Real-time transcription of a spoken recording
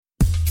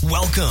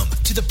Welcome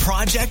to the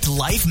Project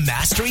Life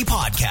Mastery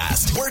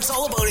Podcast, where it's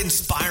all about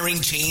inspiring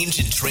change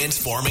and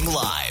transforming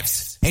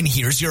lives. And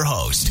here's your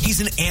host. He's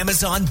an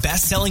Amazon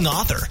best-selling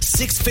author,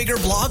 six-figure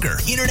blogger,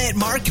 internet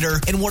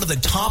marketer, and one of the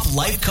top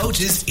life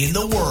coaches in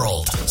the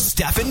world,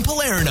 Stefan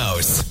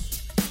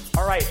Palernos.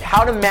 All right,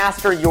 how to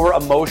master your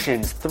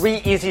emotions. 3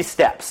 easy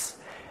steps.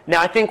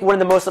 Now, I think one of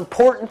the most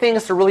important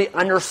things to really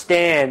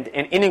understand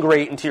and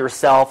integrate into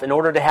yourself in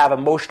order to have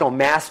emotional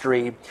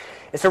mastery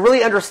is to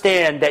really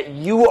understand that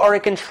you are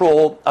in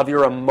control of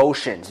your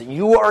emotions.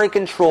 You are in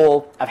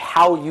control of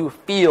how you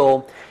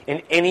feel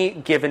in any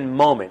given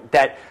moment.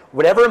 That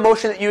whatever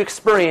emotion that you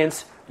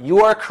experience,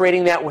 you are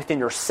creating that within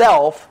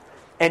yourself,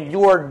 and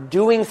you are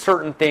doing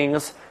certain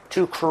things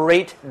to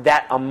create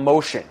that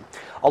emotion.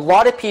 A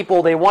lot of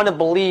people, they want to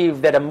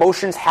believe that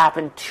emotions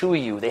happen to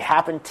you. They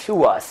happen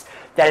to us.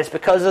 That it's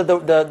because of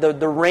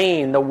the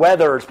rain, the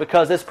weather. It's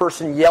because this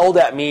person yelled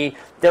at me,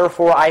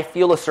 therefore I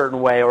feel a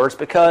certain way. Or it's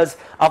because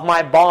of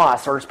my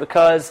boss. Or it's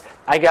because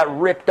I got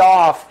ripped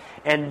off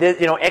and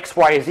X,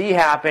 Y, Z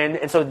happened,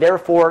 and so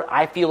therefore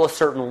I feel a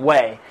certain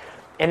way.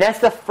 And that's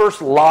the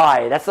first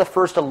lie. That's the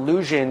first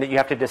illusion that you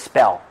have to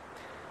dispel.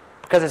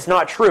 Because it's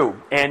not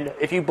true. And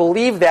if you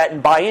believe that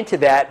and buy into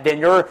that, then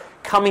you're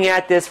coming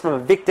at this from a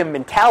victim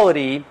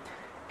mentality,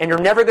 and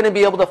you're never going to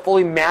be able to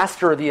fully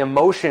master the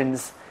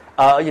emotions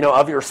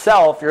of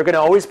yourself. You're going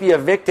to always be a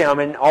victim,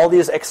 and all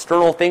these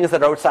external things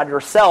that are outside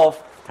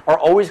yourself are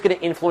always going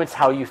to influence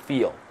how you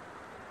feel.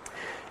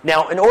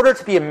 Now, in order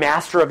to be a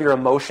master of your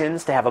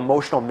emotions, to have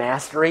emotional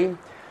mastery,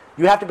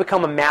 you have to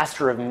become a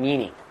master of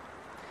meaning.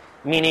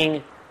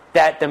 Meaning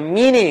that the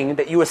meaning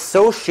that you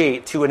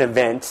associate to an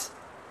event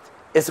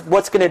is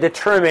what's going to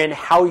determine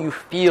how you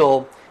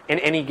feel in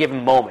any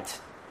given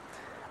moment.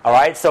 All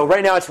right, so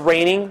right now it's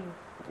raining,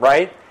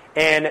 right?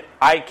 And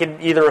I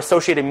can either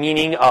associate a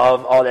meaning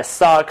of, oh, this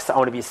sucks, I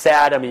want to be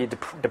sad, I'm going to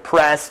be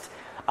depressed,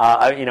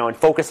 and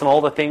focus on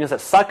all the things that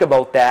suck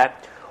about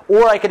that.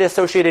 Or I could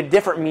associate a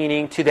different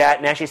meaning to that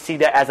and actually see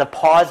that as a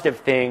positive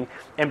thing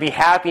and be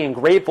happy and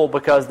grateful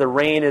because the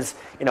rain is,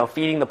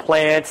 feeding the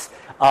plants,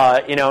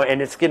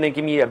 and it's going to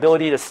give me the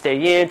ability to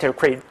stay in, to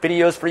create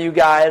videos for you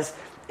guys,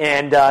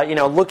 and,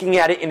 looking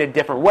at it in a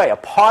different way, a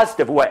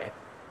positive way.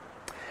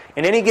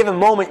 In any given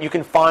moment, you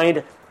can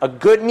find a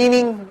good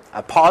meaning,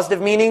 a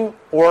positive meaning,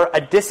 or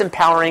a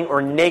disempowering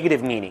or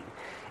negative meaning.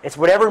 It's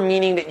whatever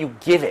meaning that you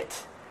give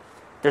it.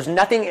 There's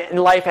nothing in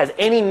life has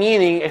any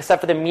meaning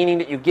except for the meaning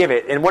that you give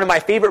it. And one of my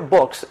favorite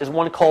books is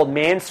one called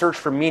Man's Search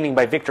for Meaning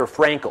by Viktor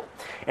Frankl.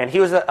 And he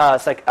was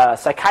a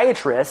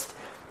psychiatrist,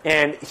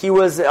 and he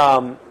was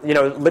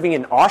living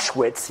in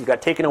Auschwitz. He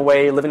got taken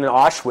away living in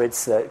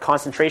Auschwitz, a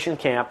concentration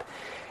camp.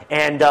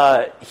 And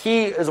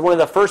he is one of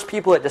the first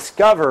people that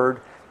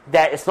discovered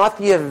that it's not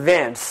the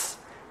events,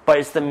 but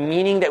it's the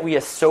meaning that we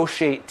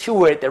associate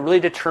to it that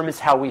really determines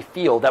how we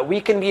feel. That we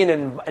can be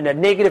in a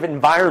negative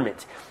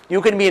environment.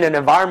 You can be in an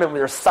environment where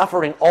there's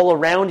suffering all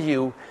around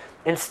you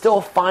and still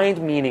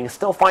find meaning,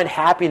 still find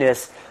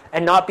happiness,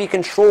 and not be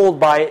controlled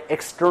by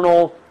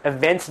external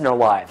events in our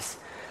lives.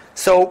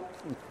 So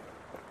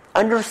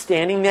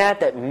understanding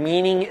that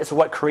meaning is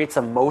what creates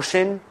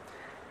emotion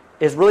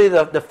is really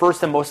the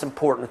first and most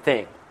important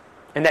thing.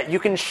 And that you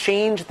can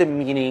change the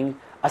meaning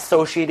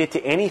associated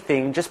to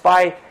anything just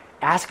by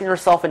asking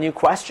yourself a new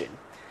question.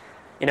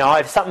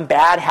 If something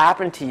bad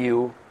happened to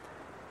you,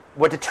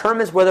 what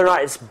determines whether or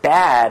not it's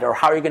bad or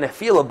how you're going to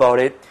feel about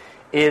it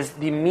is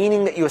the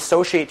meaning that you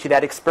associate to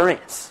that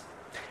experience.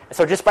 And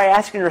so just by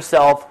asking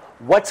yourself,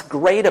 what's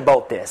great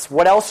about this?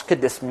 What else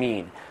could this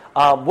mean?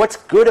 What's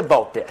good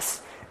about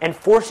this? And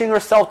forcing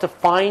yourself to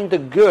find the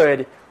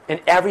good in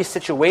every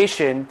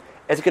situation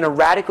is going to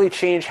radically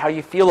change how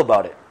you feel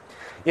about it.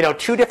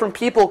 2 different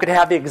people could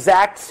have the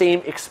exact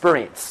same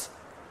experience.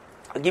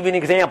 I'll give you an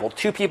example.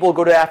 2 people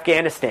go to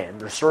Afghanistan.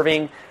 They're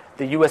serving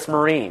the U.S.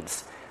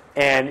 Marines.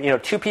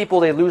 And, 2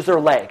 people, they lose their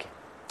leg,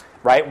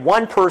 right?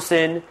 One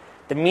person,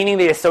 the meaning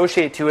they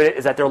associate to it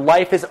is that their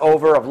life is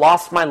over. I've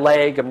lost my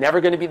leg. I'm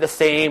never going to be the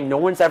same. No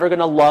one's ever going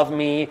to love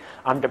me.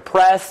 I'm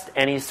depressed,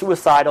 and he's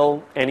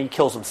suicidal, and he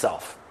kills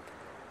himself,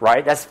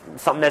 right? That's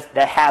something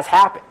that has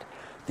happened.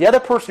 The other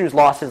person who's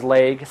lost his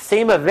leg,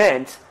 same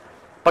event,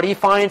 but he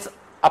finds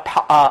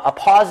a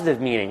positive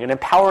meaning, an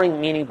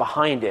empowering meaning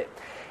behind it.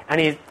 And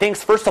he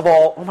thinks, first of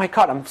all, oh my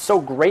God, I'm so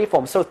grateful.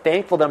 I'm so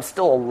thankful that I'm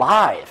still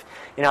alive.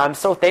 I'm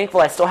so thankful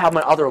I still have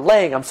my other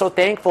leg. I'm so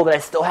thankful that I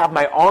still have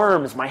my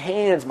arms, my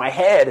hands, my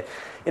head,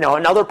 and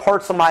other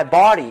parts of my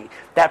body.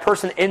 That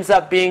person ends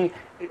up being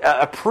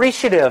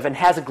appreciative and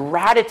has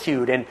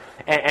gratitude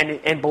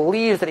and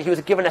believes that he was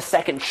given a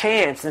second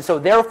chance. And so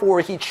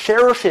therefore he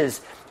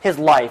cherishes his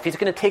life. He's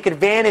going to take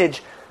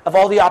advantage of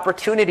all the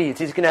opportunities.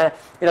 He's going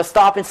to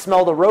stop and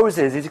smell the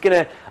roses. He's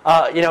going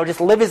to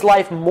just live his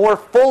life more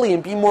fully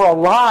and be more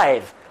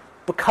alive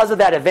because of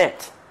that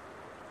event.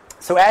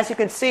 So as you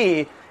can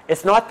see,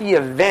 it's not the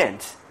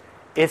event,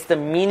 it's the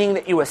meaning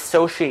that you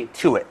associate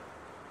to it.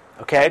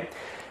 Okay?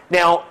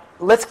 Now,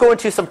 let's go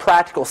into some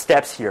practical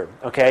steps here.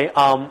 Okay?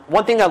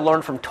 One thing I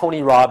learned from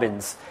Tony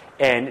Robbins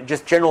and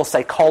just general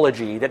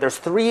psychology that there's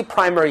three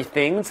primary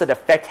things that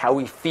affect how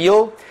we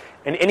feel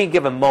in any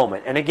given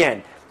moment. And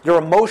again, your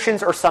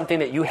emotions are something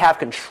that you have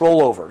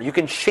control over. You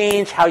can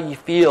change how you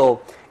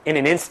feel in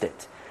an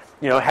instant.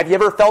 Have you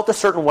ever felt a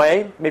certain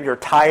way? Maybe you're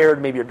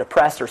tired, maybe you're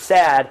depressed or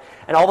sad,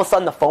 and all of a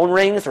sudden the phone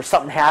rings or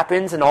something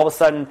happens, and all of a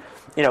sudden,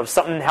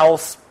 something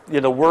else,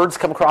 the words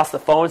come across the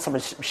phone,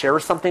 someone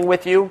shares something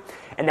with you,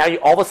 and now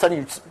all of a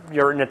sudden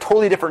you're in a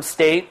totally different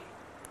state,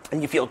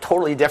 and you feel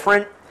totally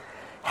different.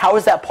 How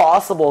is that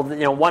possible?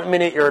 1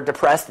 minute you're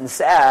depressed and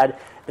sad,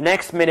 the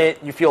next minute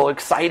you feel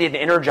excited and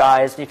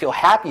energized, and you feel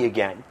happy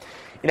again.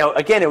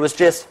 Again, it was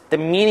just the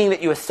meaning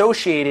that you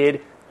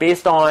associated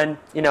based on,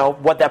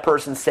 what that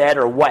person said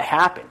or what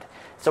happened.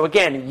 So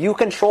again, you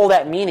control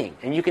that meaning,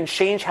 and you can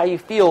change how you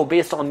feel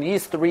based on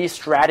these three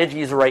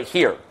strategies right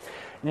here.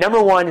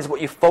 Number one is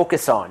what you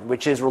focus on,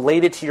 which is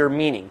related to your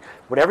meaning.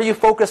 Whatever you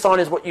focus on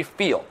is what you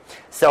feel.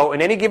 So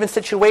in any given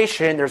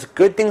situation, there's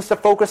good things to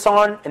focus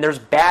on, and there's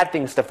bad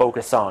things to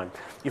focus on.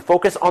 You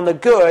focus on the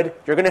good,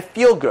 you're going to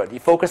feel good. You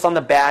focus on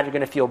the bad, you're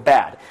going to feel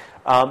bad.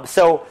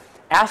 So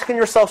asking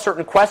yourself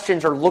certain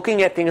questions or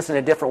looking at things in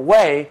a different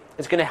way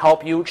is going to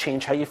help you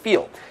change how you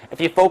feel. If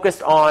you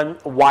focused on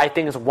why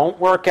things won't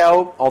work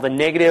out, all the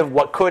negative,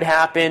 what could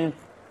happen,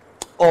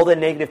 all the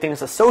negative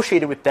things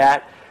associated with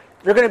that,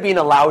 you're going to be in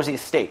a lousy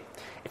state.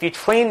 If you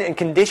train and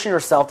condition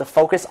yourself to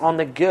focus on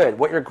the good,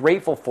 what you're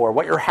grateful for,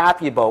 what you're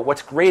happy about,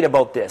 what's great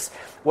about this,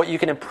 what you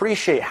can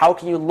appreciate, how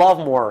can you love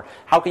more,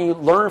 how can you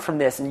learn from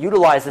this and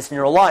utilize this in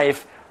your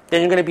life,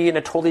 then you're going to be in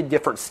a totally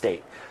different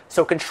state.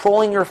 So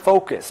controlling your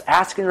focus,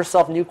 asking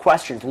yourself new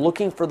questions,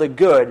 looking for the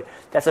good,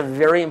 that's a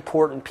very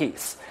important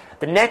piece.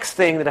 The next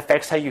thing that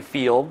affects how you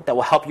feel, that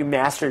will help you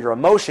master your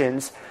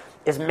emotions,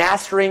 is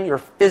mastering your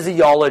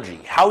physiology,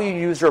 how you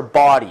use your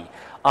body,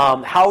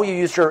 how you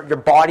use your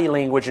body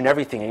language and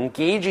everything,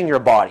 engaging your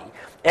body.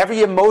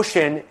 Every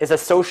emotion is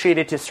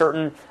associated to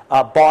certain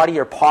body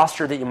or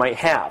posture that you might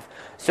have.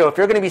 So if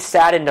you're going to be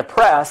sad and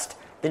depressed,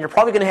 then you're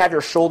probably going to have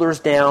your shoulders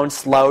down,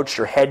 slouched,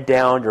 your head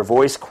down, your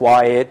voice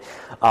quiet.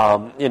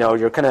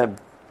 You're kind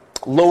of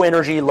low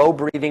energy, low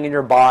breathing in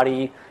your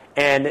body.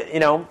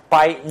 And,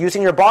 by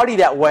using your body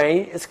that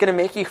way, it's going to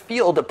make you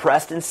feel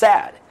depressed and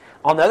sad.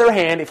 On the other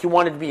hand, if you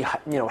wanted to be,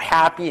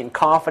 happy and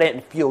confident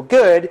and feel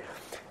good,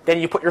 then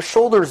you put your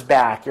shoulders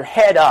back, your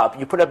head up,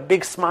 you put a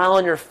big smile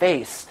on your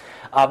face.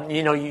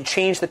 You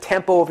change the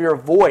tempo of your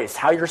voice,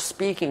 how you're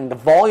speaking, the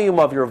volume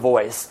of your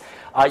voice.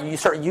 You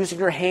start using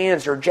your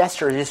hands, your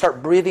gestures, you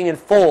start breathing in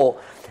full,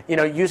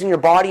 using your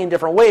body in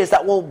different ways.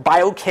 That will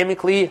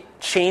biochemically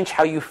change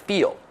how you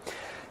feel.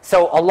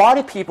 So a lot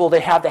of people, they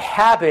have the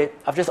habit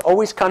of just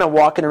always kind of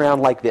walking around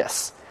like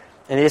this,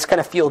 and they just kind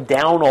of feel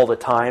down all the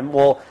time.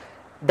 Well,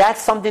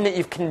 that's something that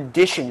you've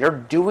conditioned. You're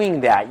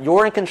doing that.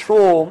 You're in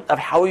control of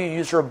how you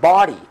use your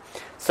body.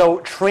 So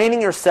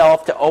training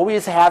yourself to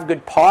always have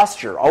good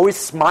posture, always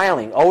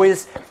smiling,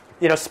 always,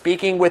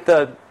 speaking with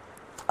a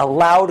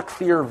loud,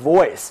 clear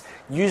voice,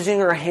 using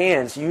your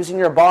hands, using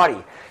your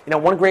body.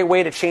 One great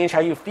way to change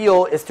how you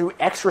feel is through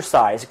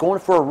exercise, going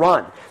for a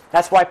run.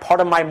 That's why part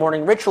of my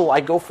morning ritual,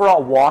 I go for a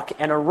walk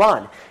and a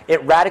run.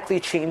 It radically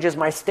changes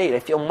my state. I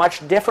feel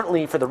much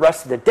differently for the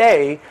rest of the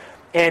day,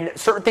 and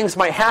certain things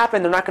might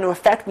happen. They're not going to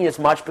affect me as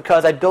much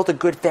because I built a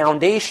good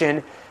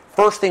foundation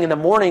first thing in the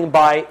morning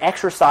by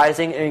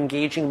exercising and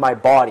engaging my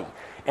body.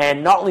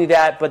 And not only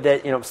that, but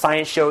that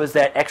science shows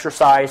that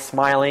exercise,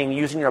 smiling,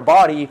 using your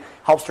body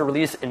helps to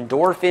release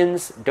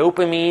endorphins,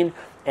 dopamine,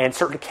 and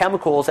certain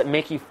chemicals that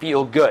make you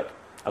feel good.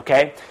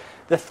 Okay?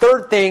 The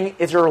third thing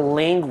is your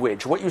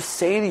language, what you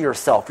say to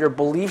yourself, your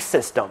belief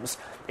systems.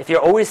 If you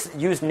always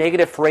use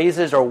negative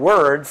phrases or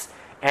words,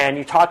 and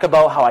you talk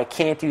about how I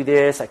can't do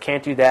this, I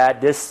can't do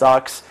that, this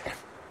sucks,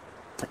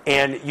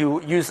 and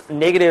you use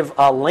negative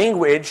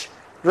language,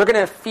 you're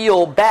going to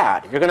feel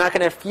bad. You're not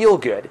going to feel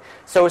good.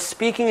 So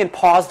speaking in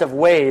positive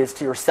ways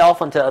to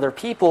yourself and to other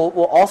people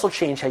will also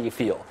change how you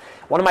feel.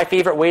 One of my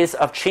favorite ways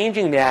of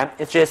changing that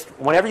is just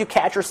whenever you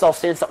catch yourself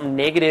saying something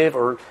negative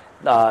or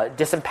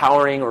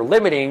disempowering or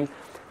limiting,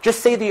 just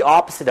say the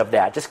opposite of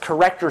that. Just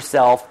correct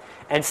yourself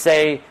and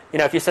say,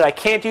 if you said I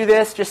can't do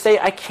this, just say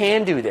I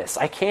can do this.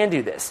 I can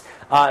do this.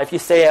 If you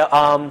say,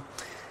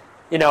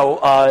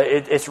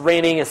 it's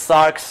raining, it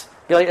sucks,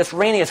 be like, it's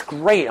raining, it's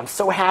great, I'm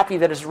so happy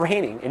that it's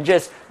raining. And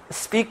just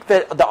speak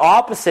the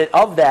opposite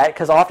of that,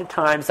 because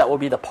oftentimes that will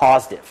be the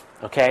positive,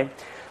 okay?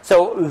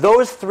 So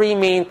those three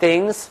main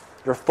things,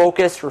 your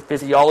focus, your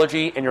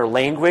physiology, and your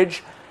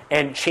language,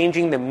 and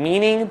changing the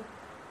meaning,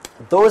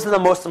 those are the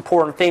most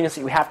important things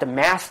that you have to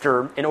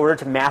master in order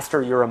to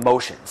master your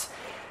emotions.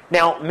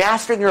 Now,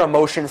 mastering your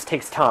emotions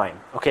takes time,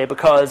 okay,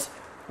 because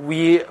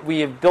we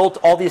have built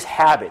all these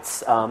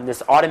habits,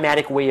 this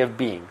automatic way of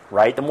being,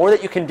 right? The more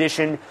that you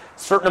condition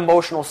certain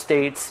emotional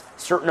states,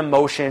 certain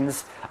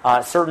emotions,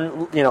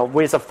 certain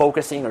ways of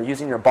focusing or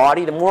using your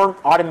body, the more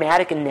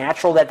automatic and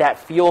natural that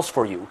feels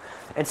for you.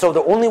 And so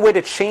the only way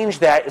to change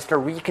that is to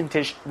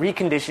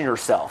recondition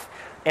yourself.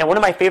 And one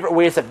of my favorite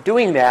ways of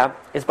doing that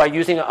is by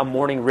using a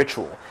morning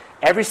ritual.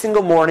 every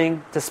single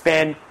morning to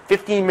spend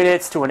 15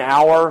 minutes to an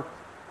hour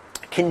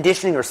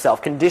conditioning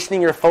yourself,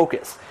 conditioning your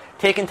focus,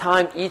 taking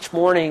time each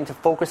morning to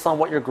focus on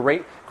what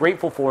you're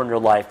grateful for in your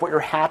life, what you're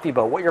happy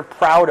about, what you're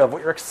proud of,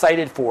 what you're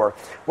excited for,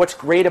 what's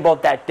great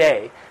about that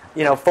day.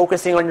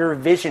 Focusing on your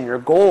vision, your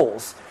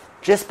goals.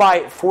 Just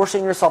by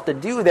forcing yourself to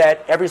do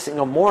that every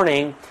single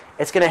morning,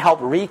 it's going to help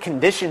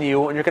recondition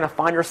you, and you're going to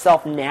find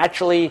yourself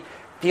naturally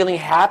feeling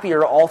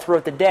happier all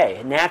throughout the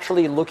day,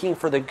 naturally looking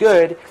for the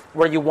good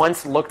where you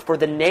once looked for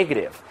the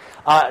negative.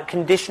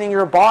 Conditioning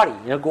your body,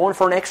 going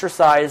for an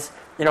exercise,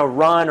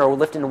 run or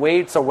lifting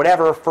weights or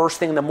whatever first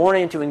thing in the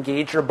morning to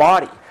engage your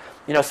body.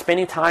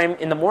 Spending time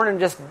in the morning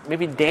just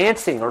maybe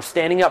dancing or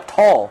standing up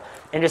tall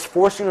and just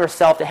forcing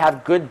yourself to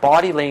have good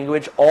body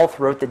language all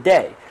throughout the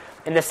day.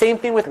 And the same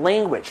thing with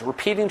language,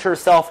 repeating to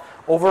yourself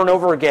over and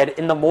over again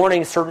in the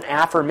morning certain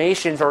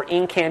affirmations or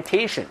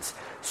incantations,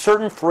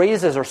 certain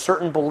phrases or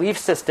certain belief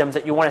systems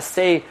that you want to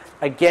say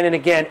again and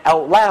again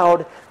out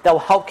loud that will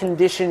help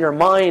condition your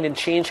mind and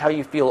change how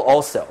you feel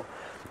also.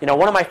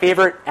 One of my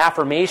favorite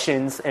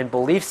affirmations and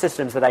belief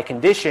systems that I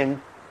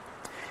condition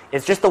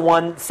is just the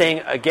one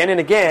saying again and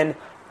again,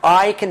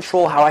 I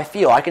control how I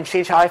feel. I can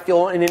change how I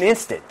feel in an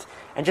instant.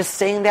 And just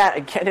saying that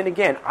again and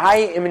again, I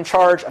am in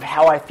charge of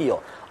how I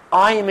feel.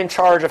 I am in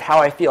charge of how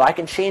I feel. I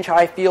can change how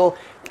I feel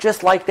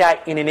just like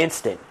that in an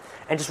instant.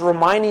 And just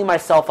reminding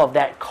myself of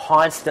that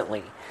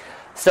constantly.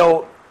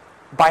 So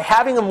by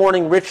having a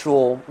morning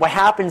ritual, what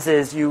happens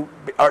is you're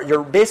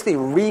basically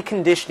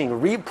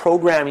reconditioning,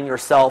 reprogramming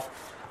yourself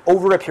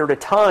over a period of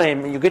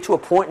time, and you get to a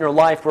point in your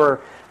life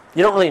where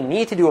you don't really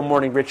need to do a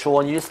morning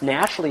ritual, and you just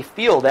naturally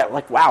feel that,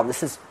 like, wow,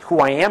 this is who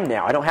I am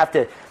now. I don't have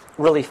to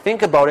really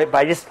think about it, but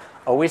I just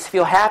always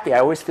feel happy. I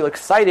always feel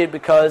excited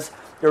because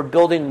you're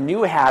building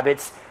new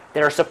habits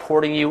that are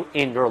supporting you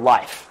in your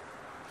life.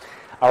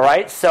 All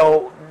right,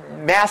 so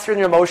mastering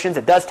your emotions,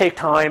 it does take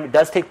time, it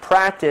does take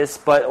practice,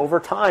 but over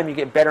time you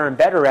get better and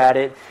better at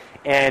it,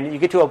 and you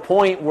get to a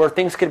point where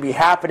things could be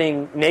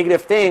happening,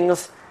 negative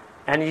things,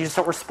 and you just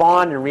don't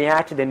respond and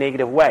react in a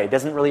negative way. It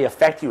doesn't really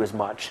affect you as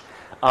much.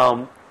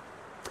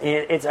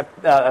 It's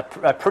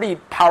a pretty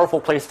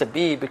powerful place to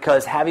be,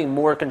 because having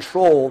more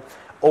control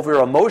over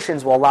your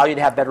emotions will allow you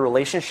to have better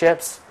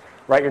relationships,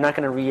 right? You're not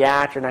going to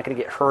react, you're not going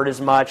to get hurt as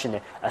much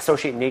and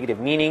associate negative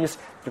meanings.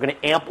 You're going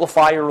to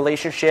amplify your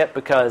relationship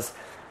because,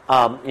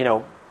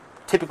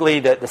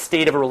 typically the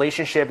state of a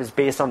relationship is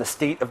based on the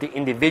state of the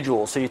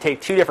individual. So you take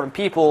two different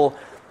people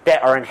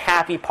that are in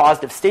happy,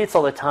 positive states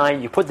all the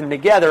time, you put them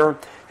together,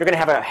 you're going to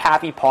have a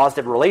happy,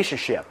 positive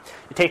relationship.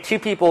 You take two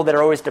people that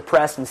are always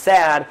depressed and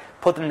sad,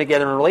 put them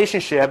together in a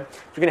relationship,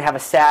 you're going to have a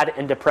sad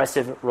and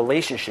depressive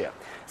relationship.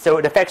 So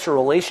it affects your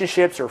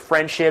relationships, your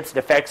friendships, it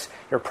affects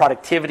your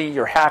productivity,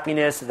 your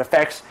happiness, it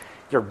affects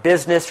your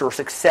business, your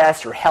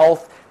success, your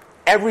health.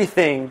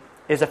 Everything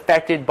is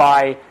affected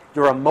by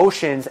your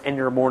emotions and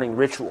your morning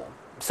ritual.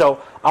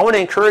 So I want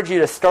to encourage you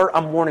to start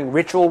a morning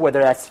ritual,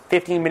 whether that's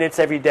 15 minutes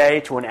every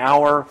day to an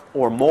hour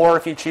or more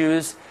if you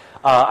choose.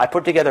 I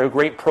put together a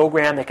great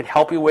program that can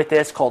help you with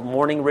this called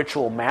Morning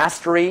Ritual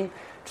Mastery.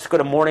 Just go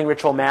to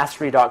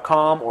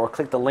morningritualmastery.com or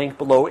click the link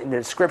below in the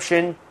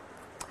description.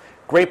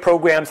 Great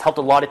programs, helped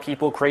a lot of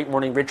people create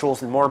morning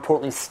rituals and, more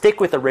importantly, stick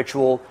with the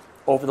ritual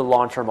over the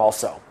long term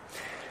also.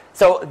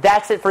 So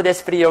that's it for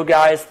this video,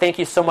 guys. Thank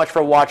you so much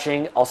for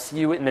watching. I'll see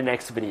you in the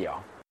next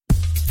video.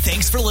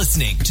 Thanks for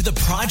listening to the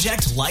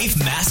Project Life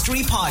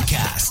Mastery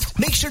Podcast.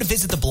 Make sure to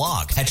visit the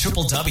blog at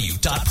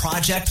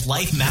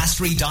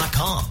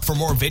www.projectlifemastery.com for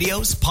more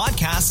videos,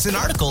 podcasts, and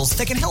articles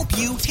that can help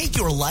you take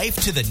your life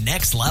to the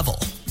next level.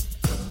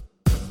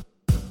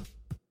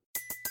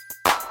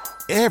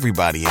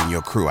 Everybody in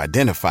your crew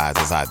identifies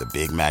as either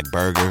Big Mac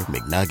Burger,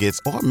 McNuggets,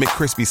 or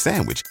McCrispy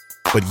Sandwich.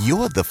 But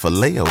you're the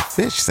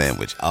Filet-O-Fish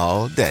Sandwich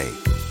all day.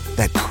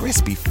 That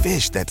crispy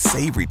fish, that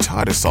savory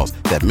tartar sauce,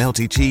 that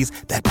melty cheese,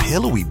 that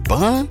pillowy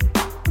bun.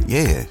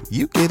 Yeah,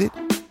 you get it.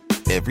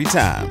 Every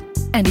time.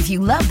 And if you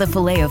love the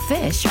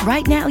Filet-O-Fish,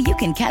 right now you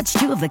can catch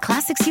two of the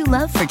classics you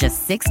love for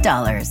just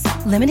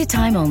 $6. Limited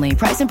time only.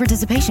 Price and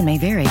participation may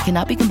vary.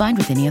 Cannot be combined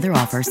with any other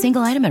offer.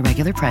 Single item at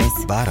regular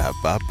price.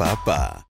 Ba-da-ba-ba-ba.